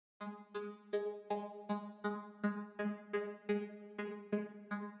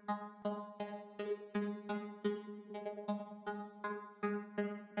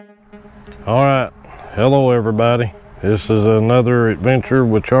All right, hello everybody. This is another adventure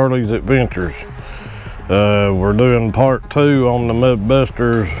with Charlie's Adventures. We're doing part 2 on the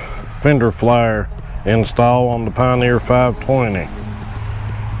MudBusters Fender Flare install on the Pioneer 520.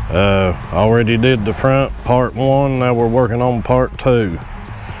 Already did the front, part 1, now we're working on part 2.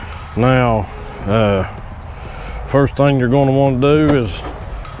 Now, first thing you're going to want to do is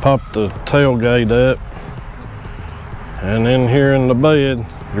pop the tailgate up, and in here in the bed,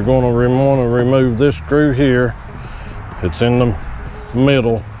 you're going to want to remove this screw here. It's in the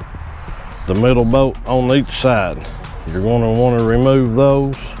middle bolt on each side. You're going to want to remove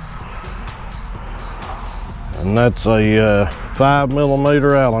those, and that's a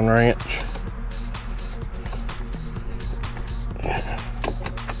 5mm Allen wrench.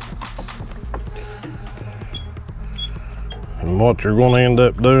 And what you're going to end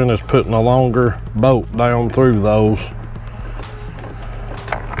up doing is putting a longer bolt down through those.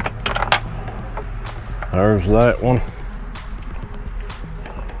 There's that one.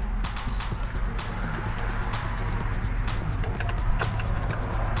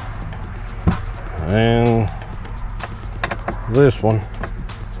 And this one.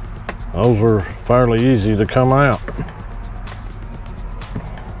 Those are fairly easy to come out. Of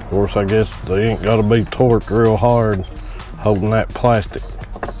course, I guess they ain't got to be torqued real hard holding that plastic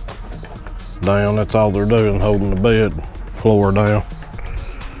down. That's all they're doing, holding the bed floor down.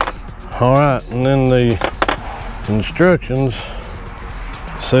 All right, and then the instructions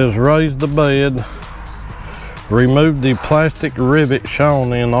says raise the bed, remove the plastic rivet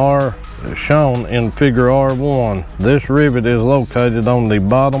shown in figure R1. This rivet is located on the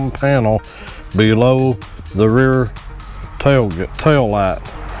bottom panel below the rear tail light.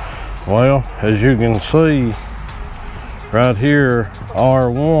 Well, as you can see right here,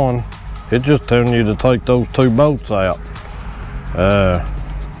 R1, it's just telling you to take those 2 bolts out.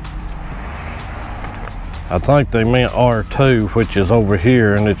 I think they meant R2, which is over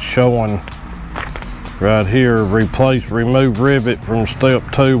here, and it's showing right here, remove rivet from step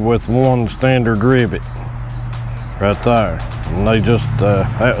 2 with 1 standard rivet. Right there. And they just,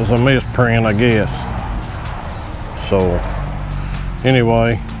 that was a misprint, I guess. So,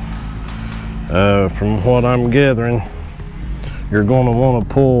 anyway, from what I'm gathering, you're going to want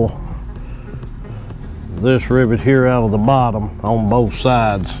to pull this rivet here out of the bottom on both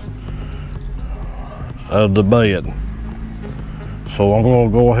sides of the bed. So I'm going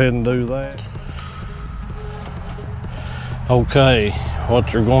to go ahead and do that. Okay,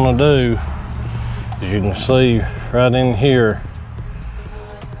 what you're going to do is, you can see right in here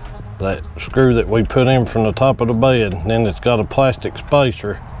that screw that we put in from the top of the bed, and then it's got a plastic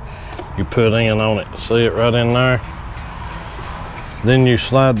spacer you put in on it. See it right in there? Then you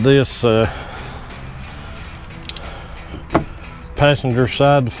slide this passenger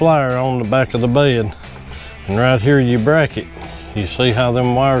side flare on the back of the bed, and right here you bracket. You see how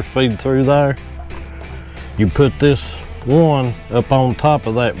them wires feed through there? You put this one up on top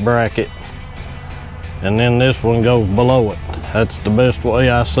of that bracket, and then this one goes below it. That's the best way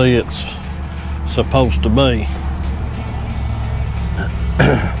I see it's supposed to be.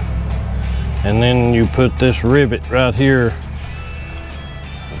 And then you put this rivet right here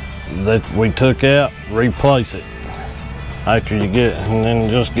that we took out, replace it after you get, and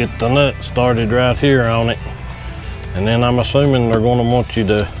then just get the nut started right here on it. And then I'm assuming they're going to want you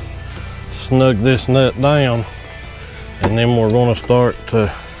to snug this nut down, and then we're going to start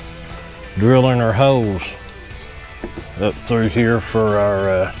drilling our holes up through here for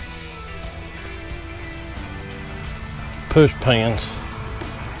our push pins.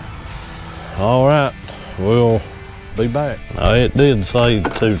 All right, we'll be back. Now, it did say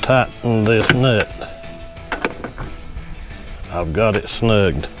to tighten this nut. I've got it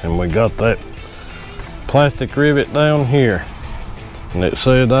snugged, and we got that plastic rivet down here. And it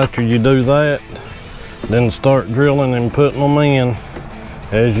said after you do that, then start drilling and putting them in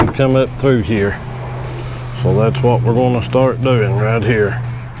as you come up through here. So that's what we're going to start doing right here.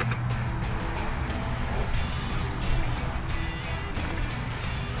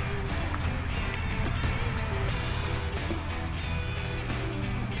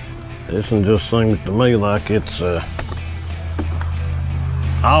 This one just seems to me like it's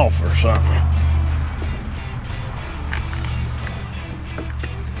off or something.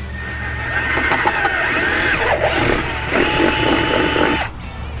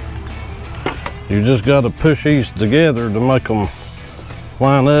 You just got to push these together to make them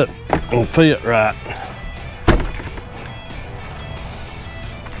line up and fit right.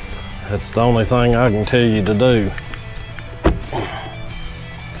 That's the only thing I can tell you to do.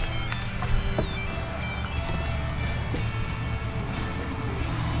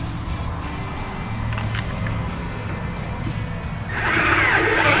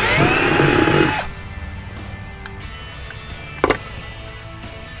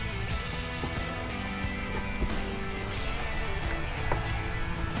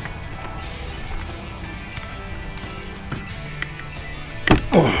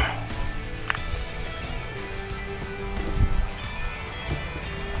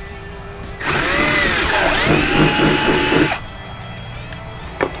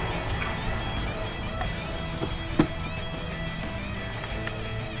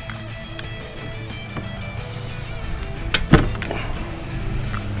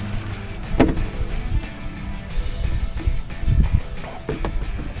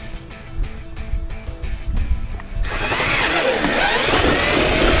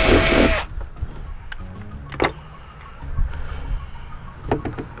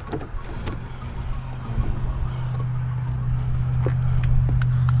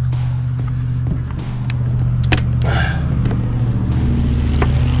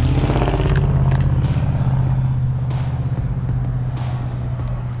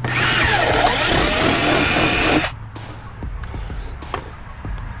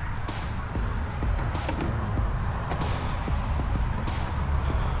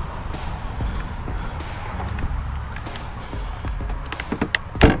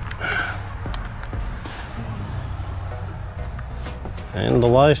 And the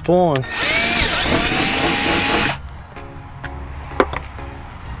last one.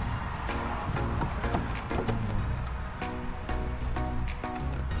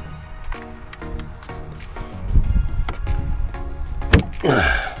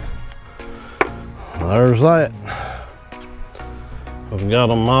 There's that. We've got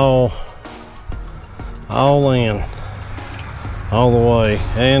them all in, all the way.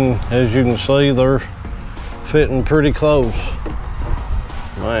 And as you can see, they're fitting pretty close.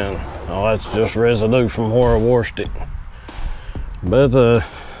 Man, oh, that's just residue from where I washed it. But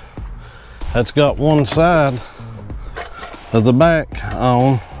that's got one side of the back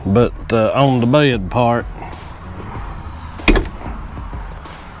on, but on the bed part,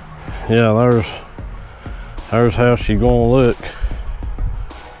 yeah, there's how she gonna look.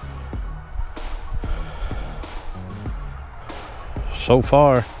 So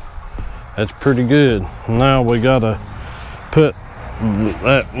far, that's pretty good. Now we gotta put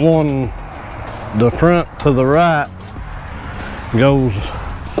that one, the front to the right goes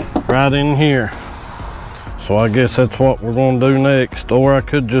right in here. So I guess that's what we're gonna do next. Or I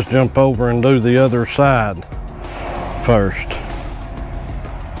could just jump over and do the other side first.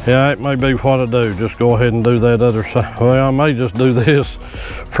 Yeah, it may be what I do. Just go ahead and do that other side. Well, I may just do this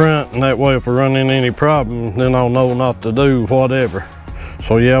front, and that way if we run into any problem, then I'll know not to do whatever.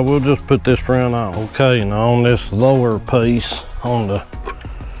 So yeah, we'll just put this front on. Okay, now on this lower piece, on the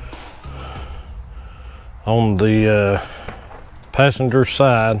passenger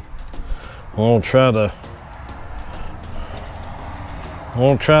side, I'm gonna try to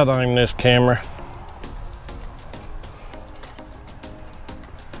aim this camera.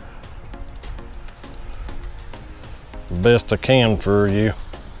 Best I can for you.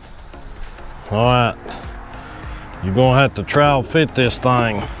 All right, you're gonna have to trowel fit this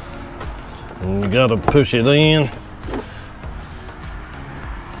thing, and you gotta push it in.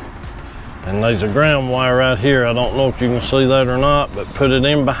 And there's a ground wire right here. I don't know if you can see that or not, but put it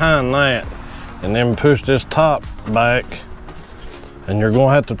in behind that, and then push this top back, and you're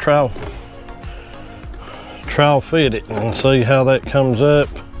gonna have to trowel fit it and see how that comes up.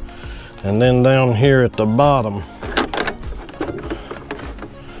 And then down here at the bottom,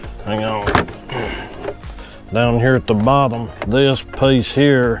 hang on, down here at the bottom, this piece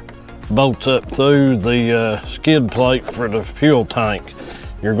here bolts up through the skid plate for the fuel tank.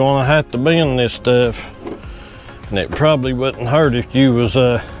 You're gonna have to bend this stuff, and it probably wouldn't hurt if you was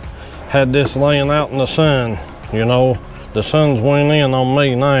had this laying out in the sun. You know, the sun's went in on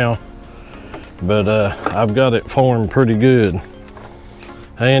me now, but I've got it formed pretty good.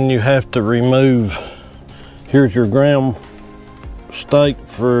 And you have to remove, here's your ground stake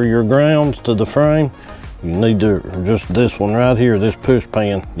for your grounds to the frame. You need to, just this one right here, this push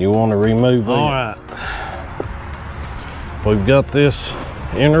pin, you want to remove it. All right, we've got this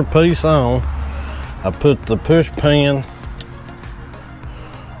inner piece on. I put the push pin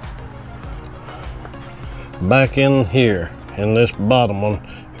back in here, in this bottom one.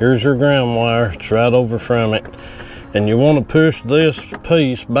 Here's your ground wire, it's right over from it. And you want to push this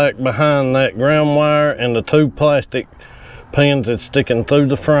piece back behind that ground wire and the two plastic pins that's sticking through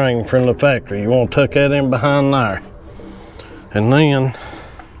the frame from the factory. You want to tuck that in behind there. And then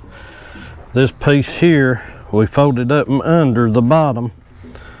this piece here, we fold it up and under the bottom,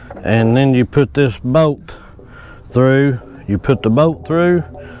 and then you put this bolt through. You put the bolt through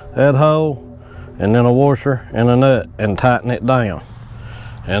that hole, and then a washer and a nut, and tighten it down.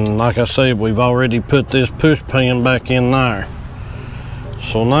 And like I said, we've already put this push pin back in there.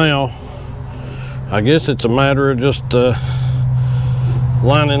 So now, I guess it's a matter of just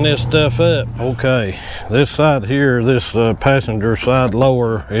lining this stuff up. Okay, this side here, this passenger side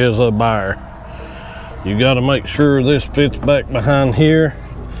lower is a bar. You got to make sure this fits back behind here,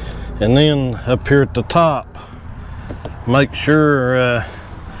 and then up here at the top, make sure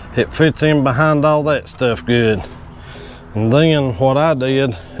it fits in behind all that stuff good. And then what I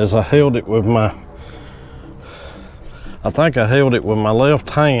did is I held it with my, I think I held it with my left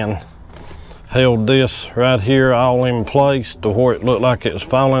hand, held this right here all in place to where it looked like it was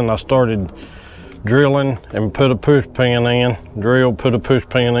falling. I started drilling and put a push pin in, drill, put a push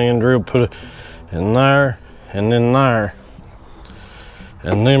pin in, drill, put it in there, and then there.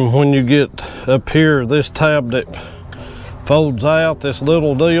 And then when you get up here, this tab that folds out, this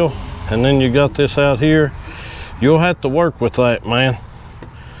little deal, and then you got this out here, you'll have to work with that, man.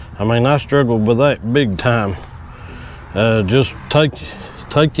 I mean, I struggled with that big time. Just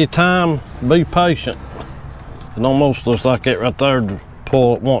take your time, be patient. It almost looks like it right there,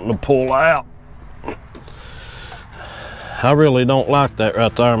 wanting to pull out. I really don't like that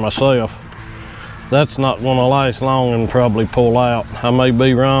right there myself. that's not gonna last long and probably pull out. I may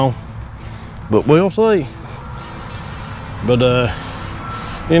be wrong, but we'll see. But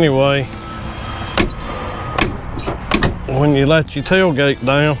anyway, when you let your tailgate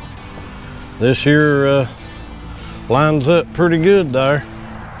down, this here lines up pretty good there,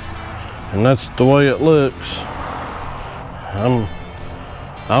 and that's the way it looks. I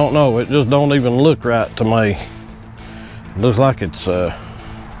don't know, it just don't even look right to me. It looks like it's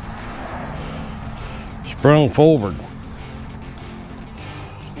sprung forward.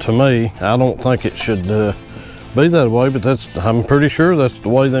 To me, I don't think it should be that way, but I'm pretty sure that's the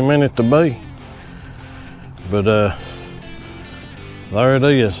way they meant it to be. But there it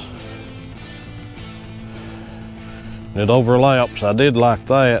is. It overlaps. I did like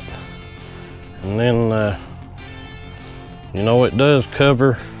that. And then you know, it does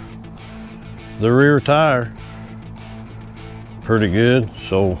cover the rear tire pretty good,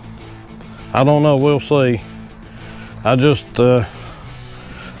 so I don't know, we'll see. I just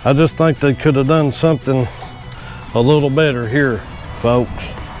think they could have done something a little better here, folks.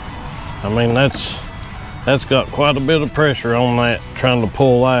 I mean, that's got quite a bit of pressure on that trying to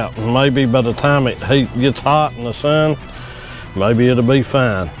pull out, and maybe by the time it gets hot in the sun, maybe it'll be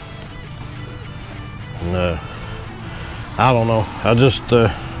fine. And I don't know, I just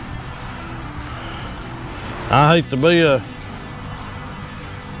I hate to be a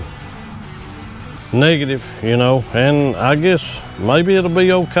negative, you know, and I guess maybe it'll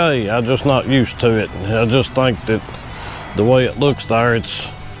be okay. I'm just not used to it. I just think that the way it looks there, it's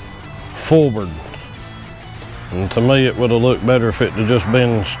forward. And to me, it would have looked better if it had just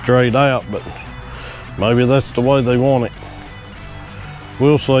been straight out, but maybe that's the way they want it.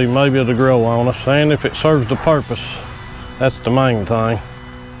 We'll see, maybe it'll grow on us, and if it serves the purpose, that's the main thing.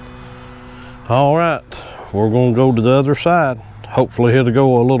 All right, we're gonna go to the other side. Hopefully it'll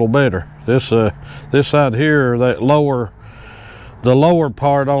go a little better. This side here, the lower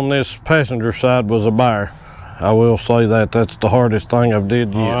part on this passenger side was a bear. I will say that. That's the hardest thing I've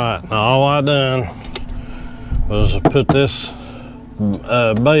did yet. All right, now all I done was put this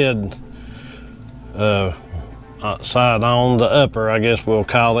bed side on, the upper, I guess we'll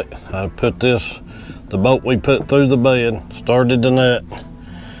call it. I put the bolt we put through the bed, started the nut,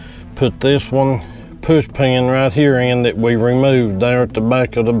 put this one push pin right here in that we removed there at the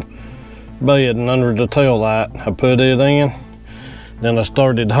back of the bed and under the tail light. I put it in, then I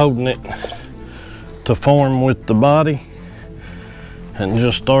started holding it to form with the body, and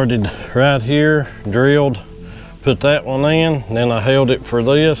just started right here, drilled, put that one in, then I held it for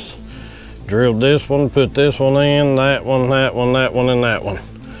this, drilled this one, put this one in, that one, that one, that one, and that one,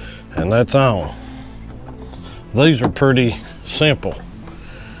 and that's on. These are pretty simple.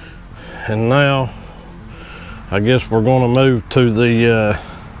 And now I guess we're going to move to the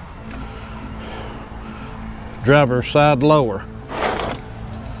driver's side lower.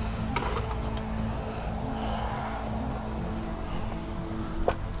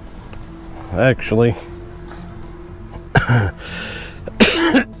 Actually,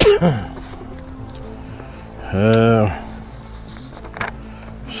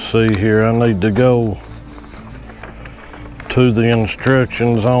 see here, I need to go to the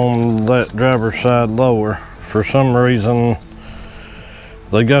instructions on that driver's side lower. For some reason,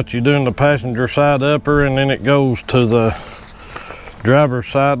 they got you doing the passenger side upper and then it goes to the driver's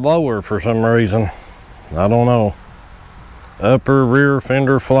side lower for some reason. I don't know. Upper rear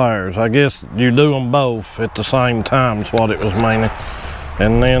fender flares. I guess you do them both at the same time is what it was meaning.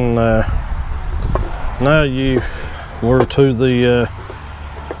 And then now we're to the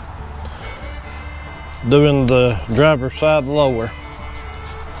doing the driver's side lower.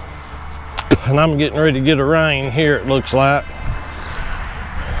 And I'm getting ready to get a rain here, it looks like,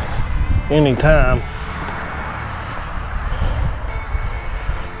 anytime.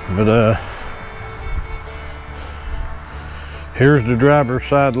 But here's the driver's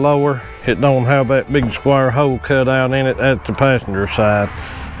side lower. It don't have that big square hole cut out in it at the passenger side,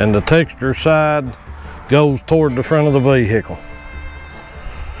 and the texture side goes toward the front of the vehicle.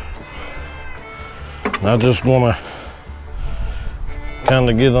 I just want to kind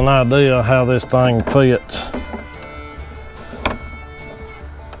of get an idea of how this thing fits.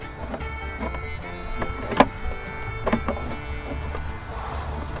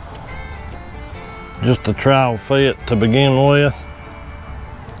 Just a trial fit to begin with.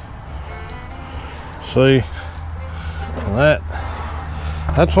 See,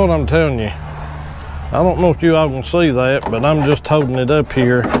 that's what I'm telling you. I don't know if you all can see that, but I'm just holding it up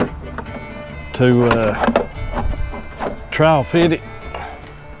here to trial fit it.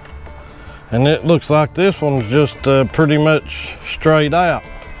 And it looks like this one's just pretty much straight out.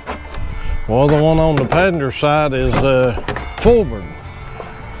 Well, the one on the passenger side is forward.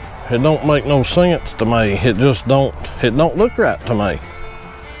 It don't make no sense to me. It just don't look right to me.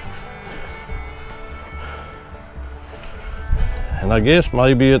 And I guess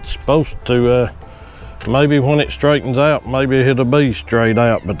maybe it's supposed to, maybe when it straightens out, maybe it'll be straight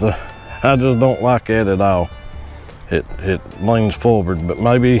out, but I just don't like it at all. It leans forward, but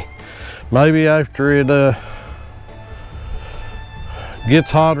maybe after it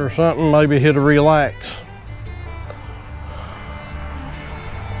gets hot or something, maybe it'll relax.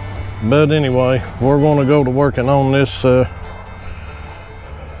 But anyway, we're gonna go to working on this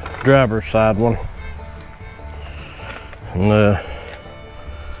driver's side one. And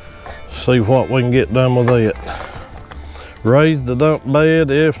see what we can get done with it. Raise the dump bed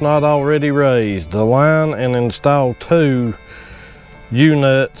if not already raised. Align and install 2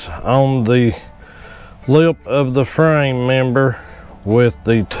 U-nuts on the lip of the frame member with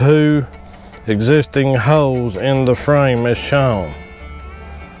the 2 existing holes in the frame as shown.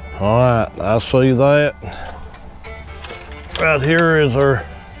 All right, I see that. Right here is our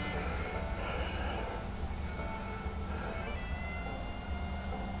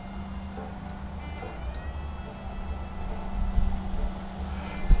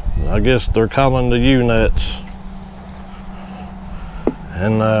I guess they're calling the U-nuts.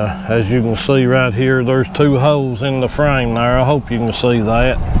 And as you can see right here, there's 2 holes in the frame there. I hope you can see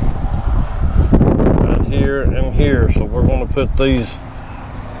that. Right here and here. So we're going to put these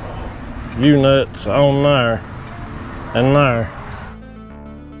U-nuts on there and there.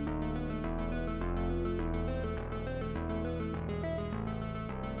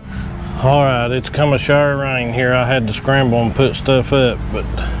 All right, it's come a shower of rain here. I had to scramble and put stuff up, but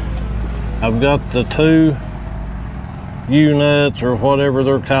I've got the 2 U-nuts or whatever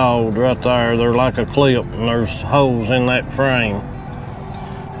they're called right there. They're like a clip and there's holes in that frame.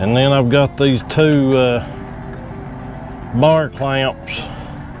 And then I've got these 2 bar clamps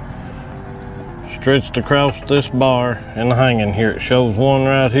stretched across this bar and hanging here. It shows one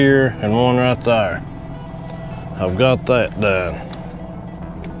right here and one right there. I've got that done.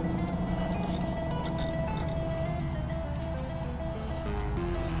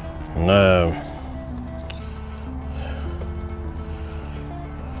 And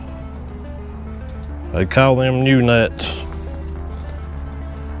they call them U-nuts.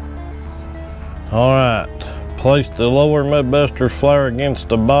 All right, place the lower MudBusters Flare against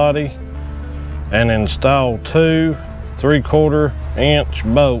the body and install 2 3/4 inch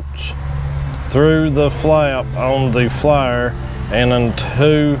bolts through the flap on the flare and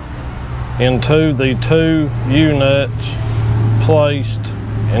into the 2 U-nuts placed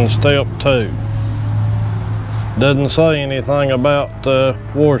in step 2. Doesn't say anything about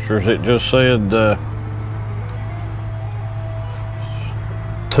washers. It just said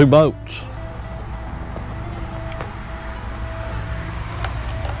 2 bolts.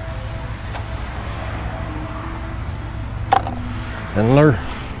 And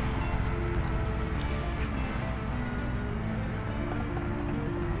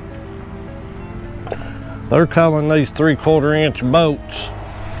they're calling these 3/4 inch bolts,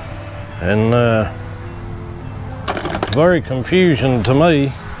 and very confusing to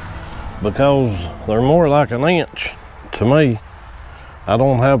me because they're more like an inch to me. I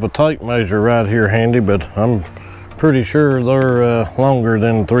don't have a tape measure right here handy, but I'm pretty sure they're longer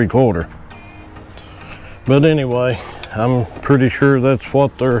than 3/4. But anyway, I'm pretty sure that's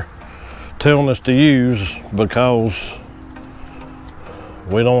what they're telling us to use because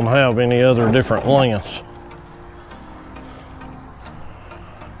we don't have any other different lengths.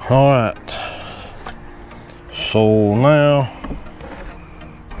 All right, so now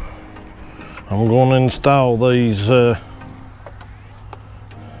I'm going to install these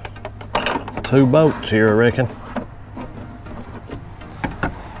 2 bolts here, I reckon.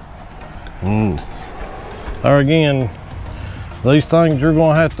 There again, these things you're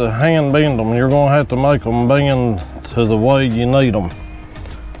going to have to hand bend them. You're going to have to make them bend to the way you need them.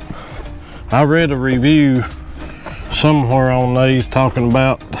 I read a review somewhere on these talking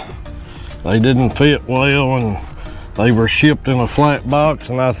about they didn't fit well and they were shipped in a flat box,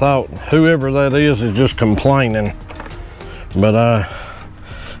 and I thought whoever that is just complaining. But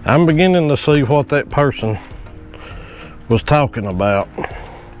I'm beginning to see what that person was talking about.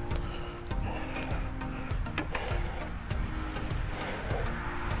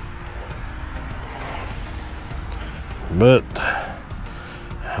 But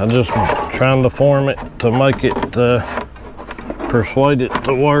I'm just trying to form it to make it persuade it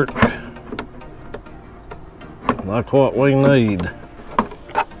to work like what we need.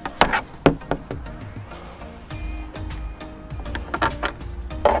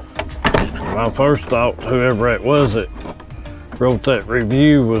 My first thought, whoever it was that wrote that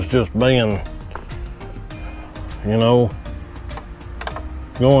review, was just being, you know,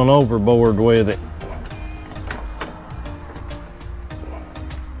 going overboard with it.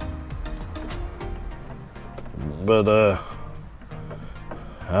 But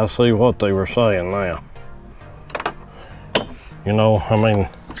I see what they were saying now. You know, I mean,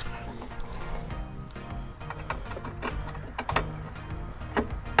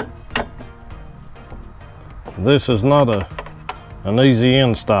 this is not an easy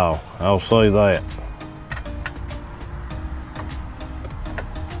install, I'll say that.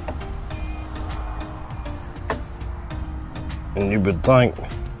 And you would think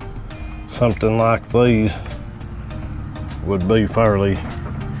something like these would be fairly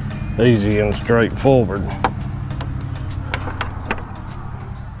easy and straightforward.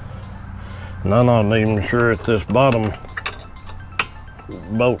 And I'm not even sure if this bottom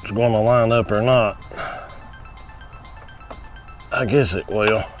bolt's gonna line up or not. I guess it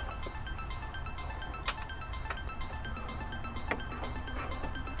will.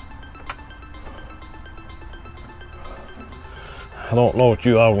 I don't know if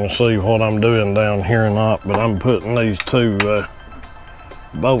you all can see what I'm doing down here or not, but I'm putting these two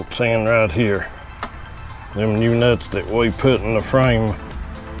bolts in right here. Them new nuts that we put in the frame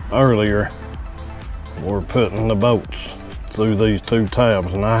earlier, we're putting the bolts through these two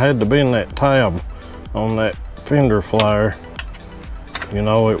tabs. And I had to bend that tab on that Fender Flare. You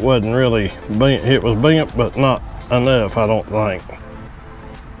know, it wasn't really bent. It was bent, but not enough, I don't think.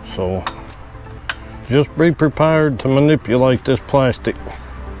 So just be prepared to manipulate this plastic.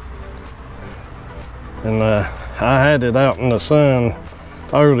 And I had it out in the sun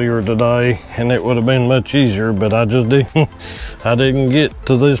earlier today, and it would have been much easier, but I just didn't. I didn't get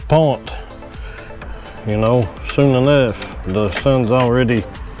to this point, you know, soon enough. The sun's already,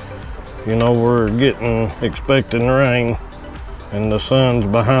 you know, we're expecting rain, and the sun's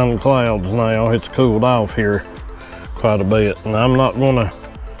behind clouds now. It's cooled off here quite a bit, and I'm not gonna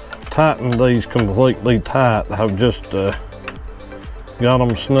tighten these completely tight. I've just got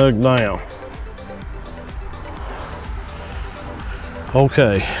them snug down.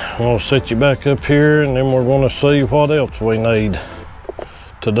 Okay, I'm gonna set you back up here, and then we're gonna see what else we need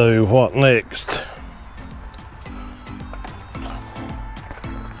to do. What next?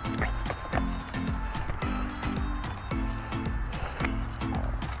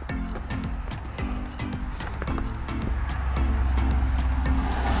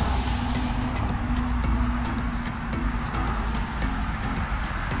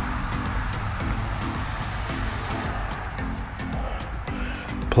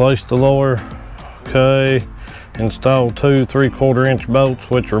 Place the lower, okay. Install two 3/4 inch bolts,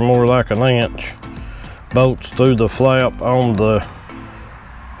 which are more like an inch, bolts through the flap on the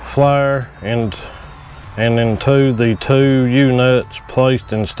Flare, and into the two U-nuts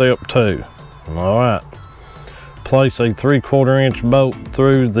placed in step 2. All right. Place a 3/4 inch bolt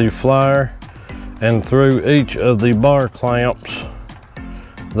through the Flare and through each of the bar clamps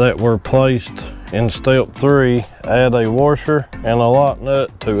that were placed in step 3. Add a washer and a lock nut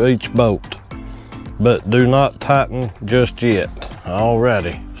to each bolt, but do not tighten just yet.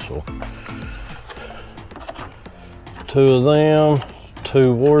 Alrighty, so 2 of them,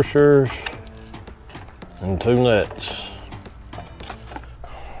 2 washers, and 2 nuts.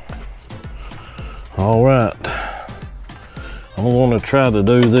 All right, I'm going to try to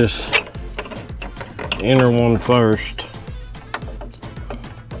do this inner one first.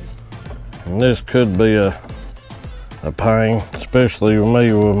 And this could be a pain, especially with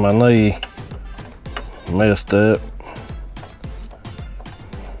me with my knee messed up.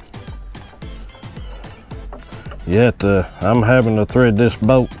 Yet I'm having to thread this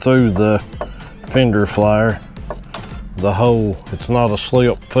bolt through the Fender Flare. The hole, it's not a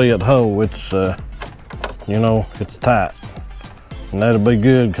slip fit hole, it's you know, it's tight. And that'll be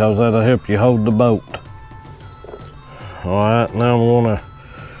good, because that'll help you hold the bolt. All right, now I'm gonna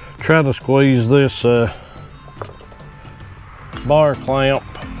try to squeeze this bar clamp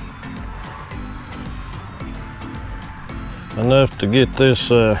enough to get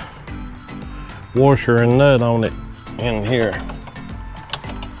this washer and nut on it in here.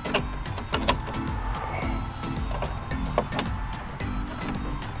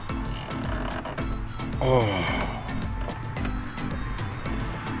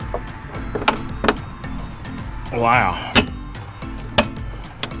 Wow.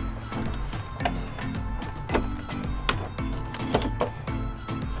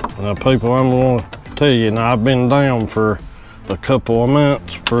 Now people, I'm going to tell you, now I've been down for a couple of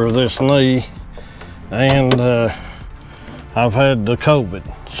months for this knee, and I've had the COVID,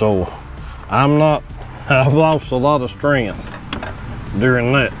 so I've lost a lot of strength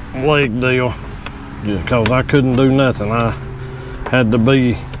during that leg deal just because I couldn't do nothing. I had to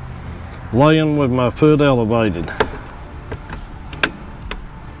be laying with my foot elevated.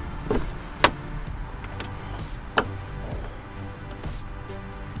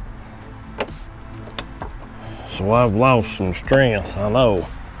 So I've lost some strength, I know.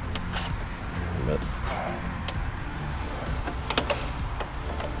 But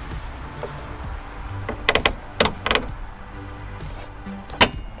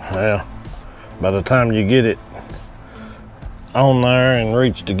well, by the time you get it on there and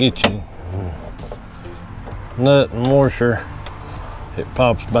reach to get you nut and washer, it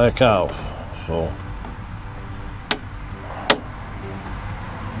pops back off. So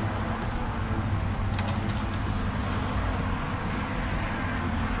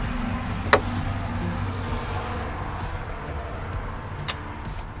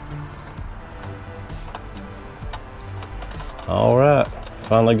all right,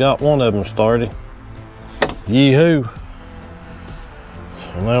 finally got one of them started. Yee-hoo.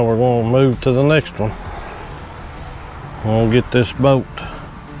 So now we're going to move to the next one. We'll get this bolt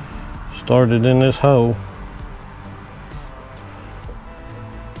started in this hole.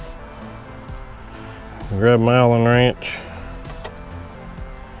 Grab my Allen wrench.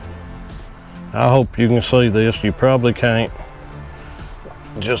 I hope you can see this. You probably can't.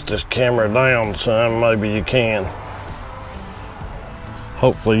 Just this camera down some, maybe you can.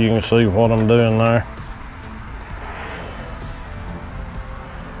 Hopefully you can see what I'm doing there.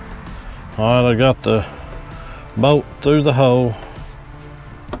 All right, I got the bolt through the hole.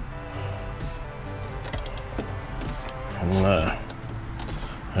 And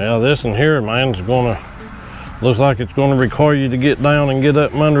yeah, this in here, man, looks like it's gonna require you to get down and get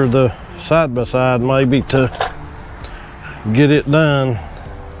up under the side by side maybe to get it done.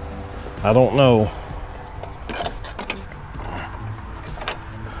 I don't know.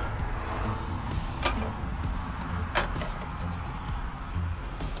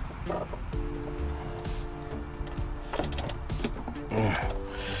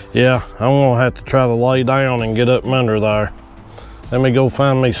 Yeah, I'm gonna have to try to lay down and get up under there. Let me go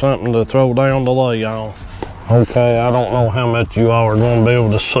find me something to throw down to lay on. Okay, I don't know how much you all are gonna be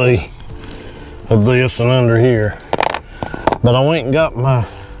able to see of this and under here, but I went and got my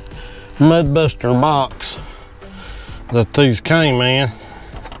MudBuster box that these came in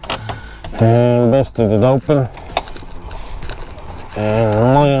and busted it open, and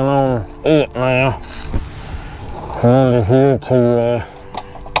I'm laying on it now under here to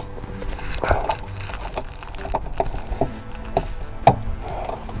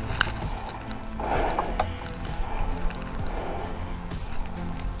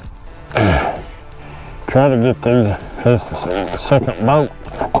try to get through the second bolt.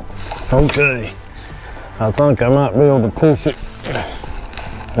 Okay, I think I might be able to push it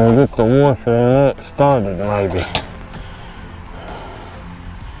and get the washer and nut started maybe.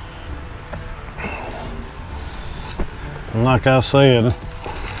 And like I said,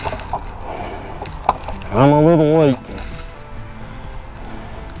 I'm a little late,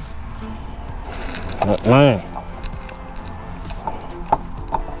 but man,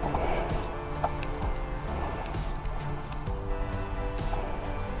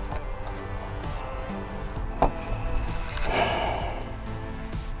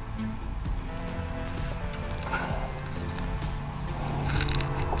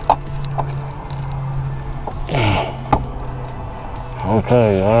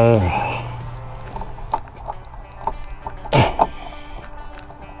 okay,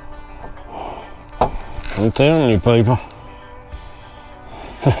 I'm telling you people.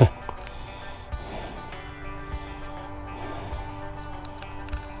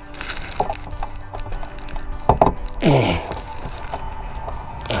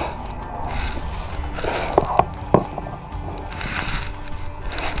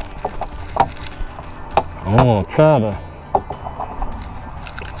 I'm gonna try to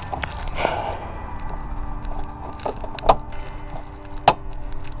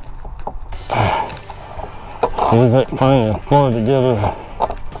see that thing and pull it together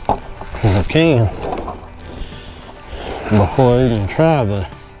as I can before I even try the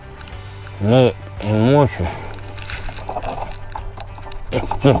nut and washer.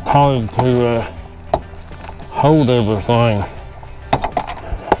 It's just hard to hold everything.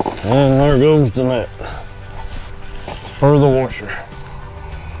 And there goes the nut for the washer.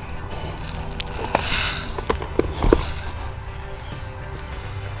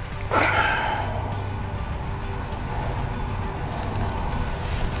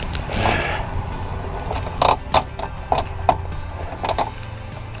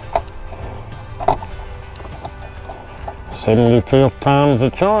 75th time's the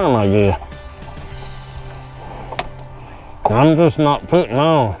charm, I guess. I'm just not putting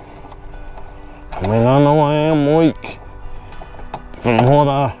on. I mean, I know I am weak from what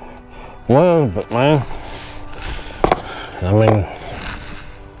I was, but man, I mean,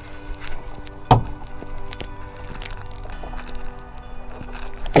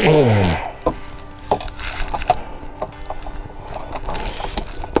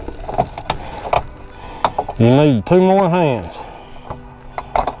 you need 2 more hands.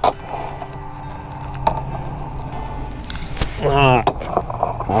 Alright,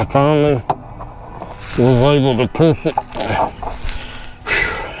 I finally was able to push it.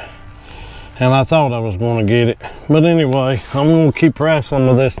 And I thought I was going to get it. But anyway, I'm going to keep wrestling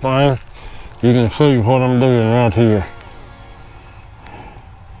with this thing. You can see what I'm doing right here.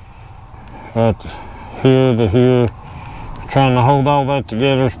 Right here to here. Trying to hold all that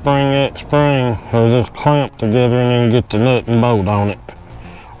together, spring that spring, or this clamp together, and then get the nut and bolt on it.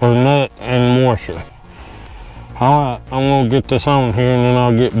 Or nut and washer. Alright, I'm going to get this on here and then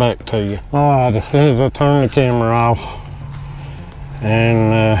I'll get back to you. Alright, as soon as I turn the camera off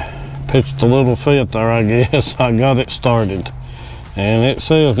and pitch the little fit there, I guess, I got it started. And it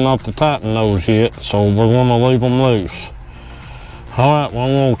says not to tighten those yet, so we're going to leave them loose. Alright, well,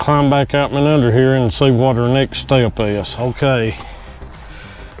 I'm going to climb back out from under here and see what our next step is. Okay,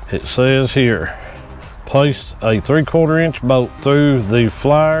 it says here, place a 3/4 inch bolt through the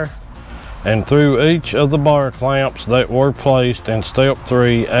flare and through each of the bar clamps that were placed in step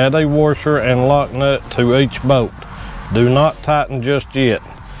 3. Add a washer and lock nut to each bolt. Do not tighten just yet.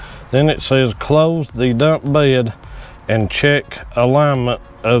 Then it says close the dump bed and check alignment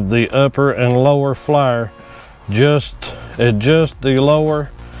of the upper and lower flare. Adjust the lower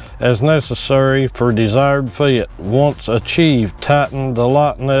as necessary for desired fit. Once achieved, tighten the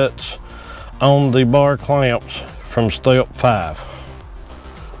lock nuts on the bar clamps from step 5.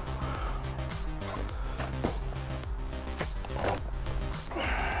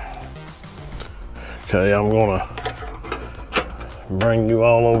 Okay, I'm gonna bring you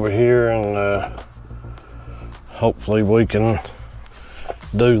all over here and hopefully we can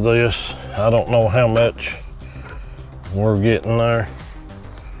do this. I don't know how much we're getting there.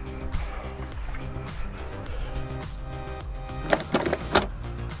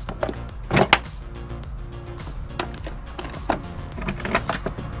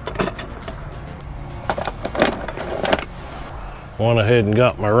 Went ahead and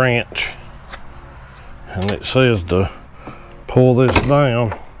got my wrench, and it says to pull this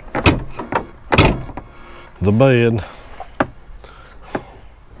down the bed.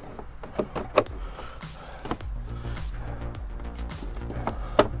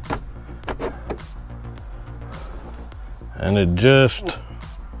 And it just,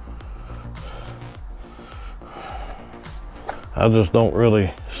 I just don't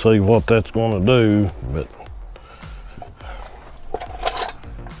really see what that's going to do, but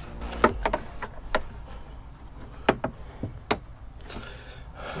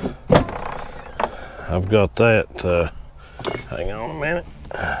I've got that, hang on a minute.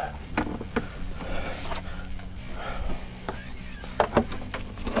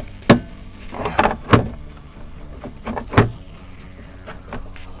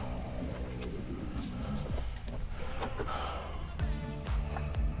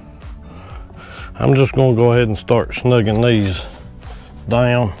 I'm just going to go ahead and start snugging these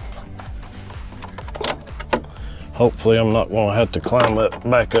down. Hopefully I'm not going to have to climb up,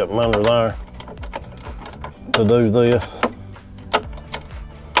 back up under there to do this.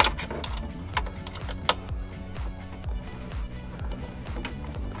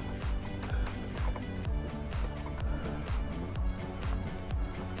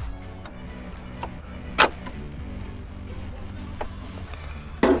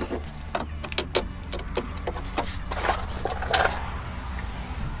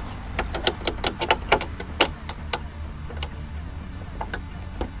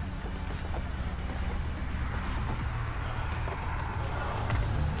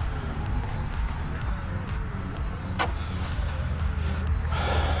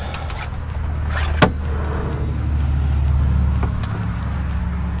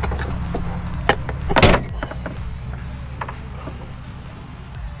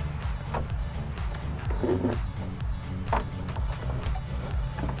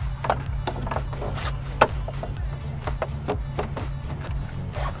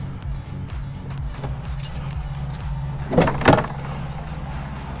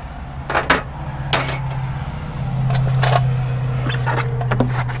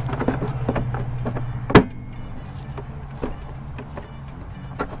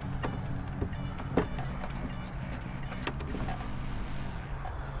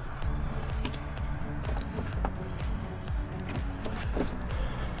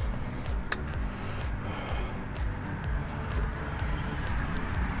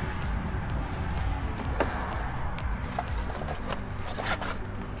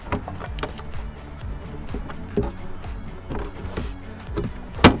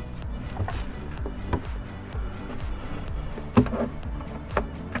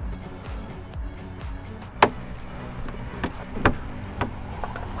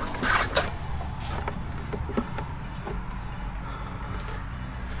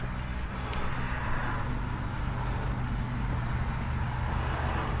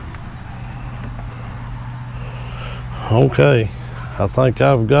 Okay, I think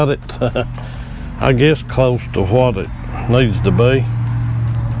I've got it, I guess, close to what it needs to be.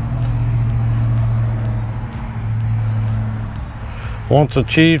 Once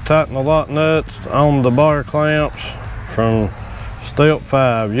achieved, tighten the lock nuts on the bar clamps from step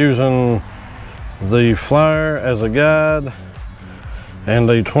 5 using the Flare as a guide and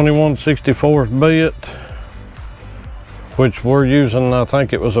the 21/64 bit, which we're using, I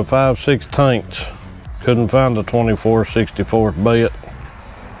think it was a 5/16. Couldn't find a 24/64 bit.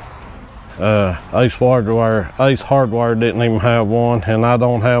 Ace Hardware didn't even have one, and I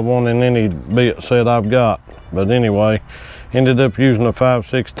don't have one in any bit set I've got. But anyway, ended up using a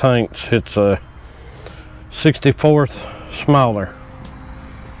 5/16. It's a 64th smaller.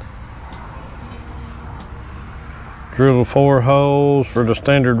 Drilled 4 holes for the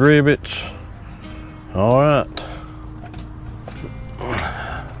standard rivets. All right.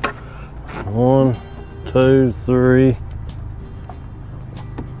 1, 2, 3,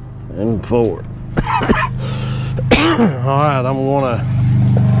 and 4. All right, I'm gonna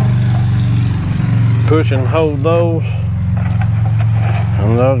push and hold those.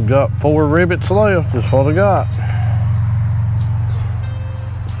 And I've got 4 rivets left, that's what I got.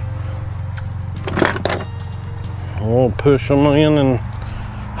 We'll push them in and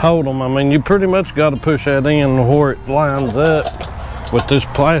hold them. I mean, you pretty much got to push that in where it lines up with this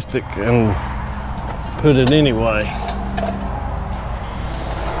plastic and put it anyway.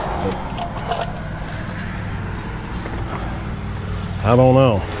 But I don't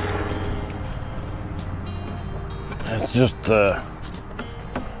know. It's just,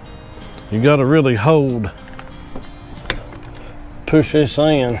 you got to really push this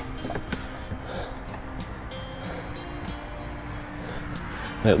in.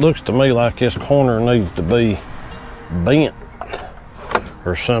 It looks to me like this corner needs to be bent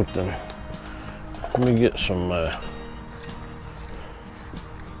or something. Let me get some I'm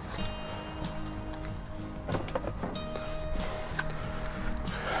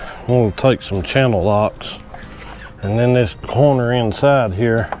gonna take some channel locks, and then this corner inside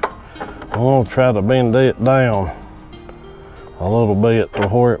here, I'm gonna try to bend it down a little bit to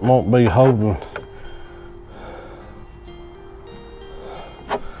where it won't be holding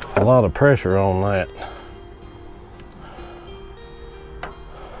a lot of pressure on that.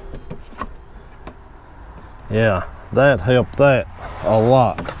 Yeah, that helped that a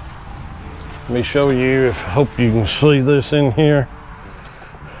lot. Let me show you, hope you can see this in here.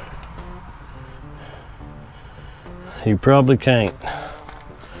 You probably can't.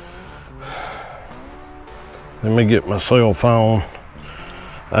 Let me get my cell phone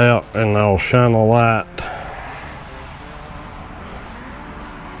out and I'll shine a light.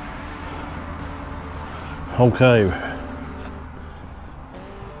 Okay,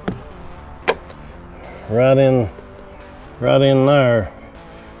 right in there,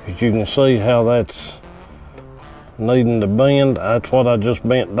 as you can see how that's needing to bend. That's what I just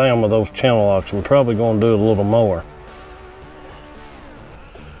bent down with those channel locks. I'm probably going to do it a little more.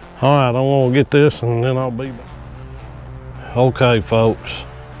 All right, I'm going to get this and then I'll be back. Okay, folks,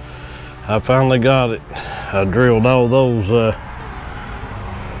 I finally got it. I drilled all those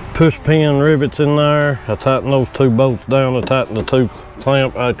push pin rivets in there. I tightened those 2 bolts down. I tightened the 2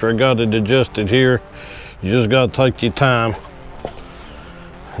 clamp after I got it adjusted here. You just got to take your time.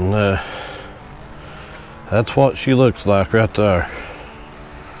 And that's what she looks like right there.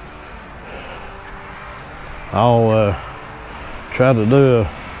 I'll try to do a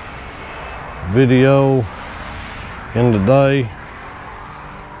video in the day,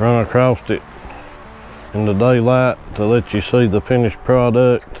 run across it in the daylight to let you see the finished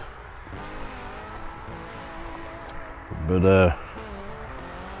product. But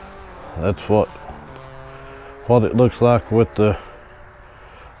that's what it looks like with the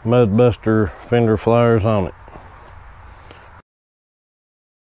MudBuster Fender Flares on it.